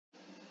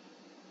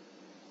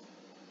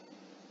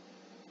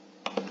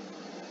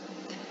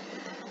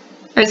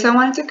Alright, so I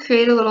wanted to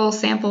create a little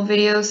sample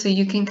video so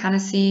you can kind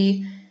of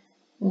see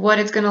what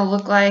it's going to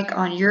look like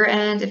on your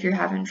end if you're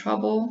having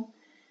trouble.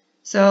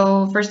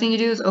 So first thing you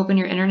do is open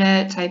your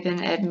internet, type in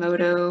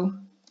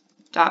edmodo.com.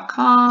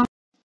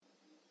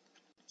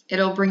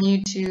 It'll bring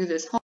you to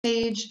this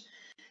homepage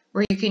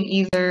where you can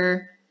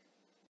either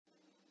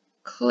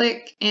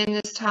click in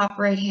this top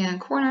right hand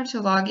corner to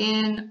log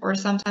in, or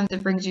sometimes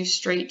it brings you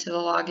straight to the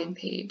login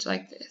page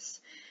like this.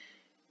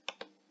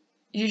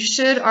 You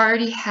should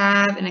already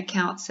have an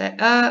account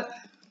set up.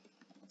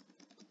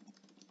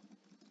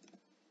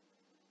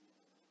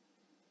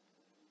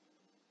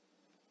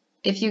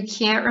 If you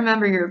can't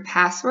remember your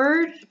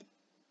password,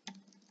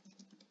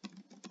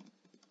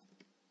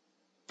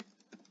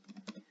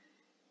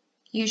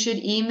 you should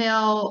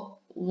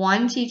email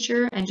one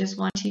teacher and just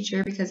one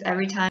teacher, because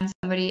every time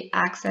somebody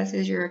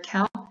accesses your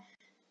account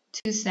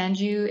to send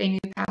you a new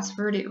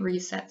password, it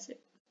resets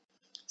it.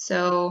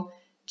 So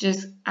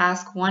just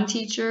ask one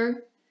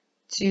teacher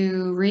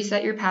to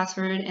reset your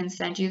password and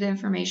send you the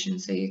information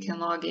so you can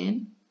log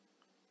in.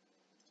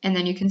 And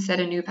then you can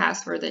set a new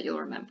password that you'll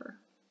remember.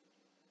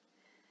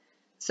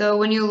 So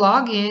when you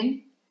log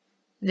in,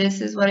 this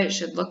is what it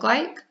should look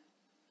like.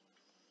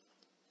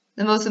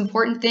 The most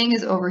important thing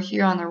is over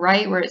here on the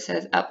right where it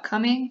says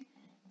upcoming.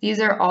 These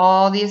are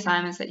all the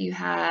assignments that you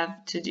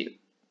have to do.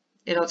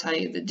 It'll tell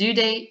you the due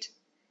date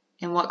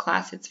and what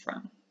class it's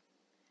from.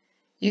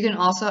 You can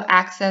also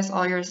access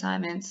all your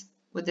assignments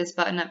with this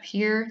button up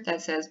here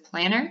that says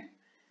Planner,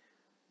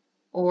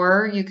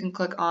 or you can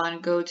click on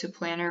Go to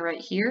Planner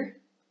right here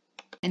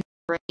and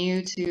bring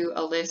you to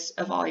a list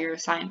of all your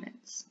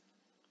assignments.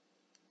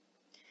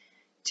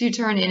 To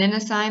turn in an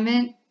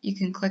assignment, you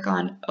can click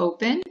on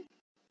Open.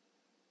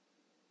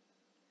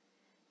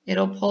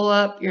 It'll pull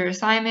up your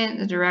assignment.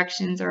 The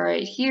directions are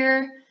right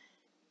here.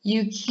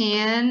 You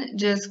can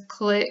just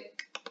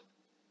click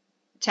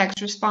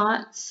text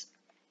response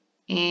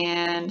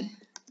and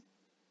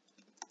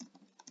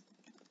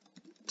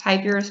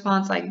type your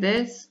response like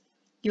this.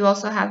 You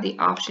also have the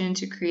option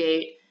to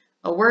create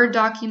a Word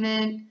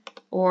document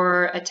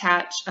or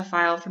attach a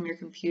file from your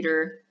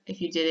computer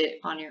if you did it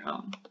on your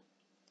own.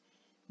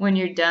 When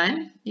you're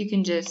done, you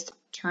can just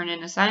turn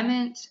in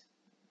assignment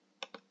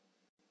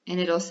and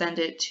it'll send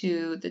it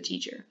to the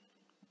teacher.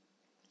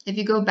 If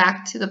you go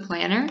back to the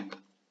planner,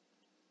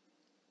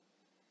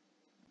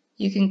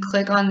 you can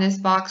click on this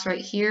box right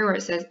here where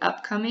it says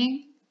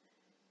upcoming,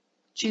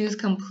 choose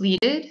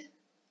completed,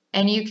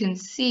 and you can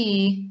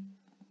see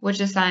which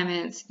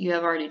assignments you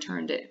have already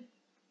turned in.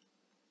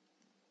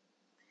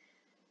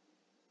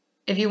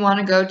 If you want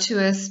to go to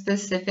a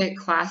specific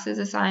class's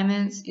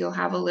assignments, you'll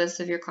have a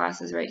list of your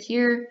classes right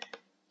here.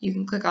 You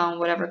can click on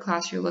whatever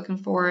class you're looking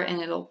for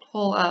and it'll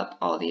pull up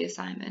all the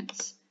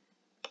assignments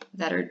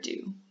that are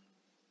due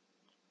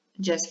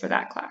just for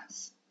that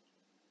class.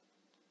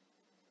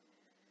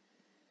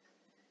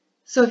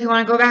 So if you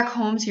want to go back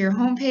home to your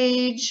home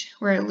page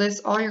where it lists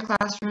all your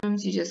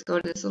classrooms, you just go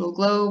to this little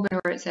globe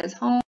where it says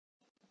home.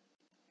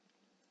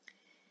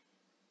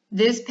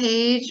 This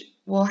page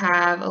will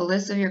have a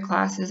list of your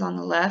classes on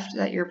the left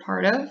that you're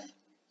part of.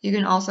 You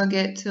can also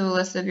get to a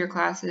list of your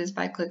classes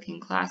by clicking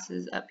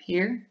classes up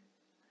here,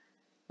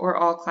 or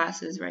all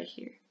classes right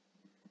here.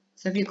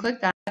 So if you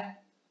click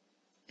that,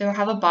 it'll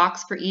have a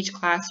box for each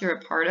class you're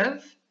a part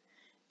of.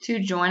 To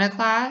join a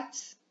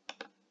class,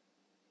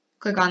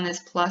 click on this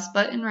plus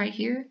button right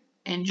here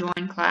and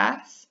join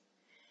class.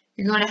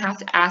 You're going to have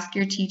to ask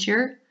your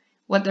teacher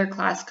what their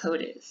class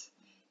code is.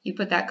 You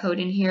put that code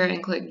in here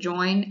and click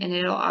join and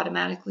it'll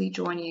automatically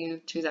join you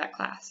to that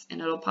class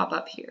and it'll pop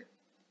up here.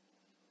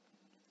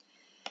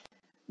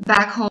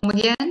 Back home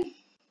again,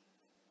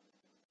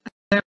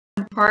 another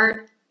important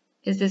part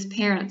is this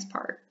parents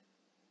part.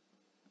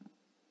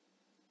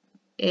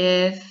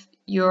 If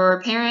you're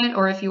a parent,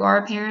 or if you are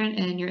a parent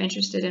and you're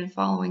interested in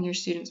following your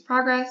student's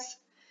progress,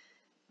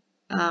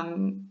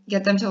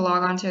 get them to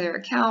log on to their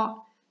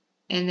account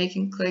and they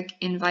can click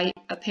invite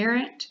a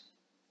parent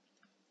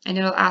and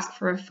it'll ask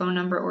for a phone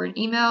number or an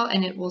email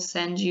and it will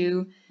send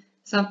you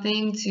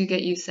something to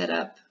get you set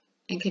up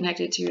and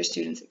connected to your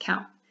student's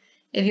account.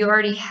 If you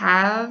already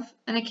have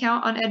an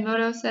account on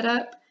Edmodo set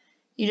up,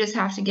 you just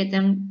have to get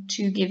them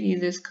to give you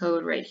this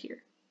code right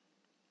here.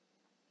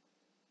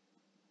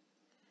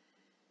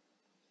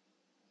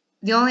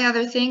 The only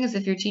other thing is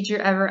if your teacher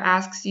ever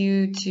asks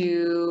you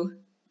to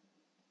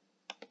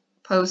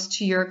post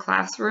to your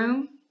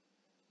classroom,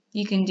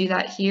 you can do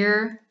that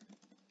here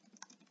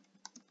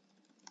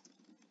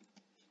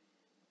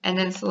and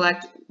then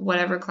select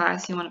whatever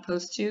class you want to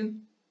post to,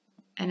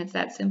 and it's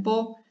that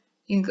simple.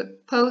 You can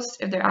click post.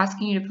 If they're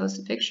asking you to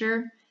post a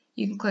picture,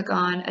 you can click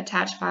on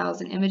attach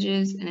files and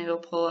images and it'll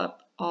pull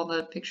up all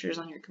the pictures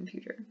on your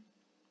computer.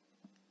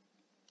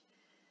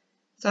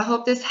 So I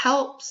hope this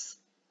helps.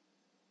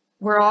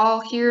 We're all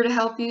here to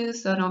help you,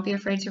 so don't be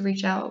afraid to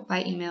reach out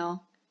by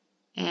email.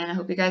 And I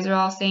hope you guys are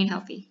all staying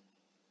healthy.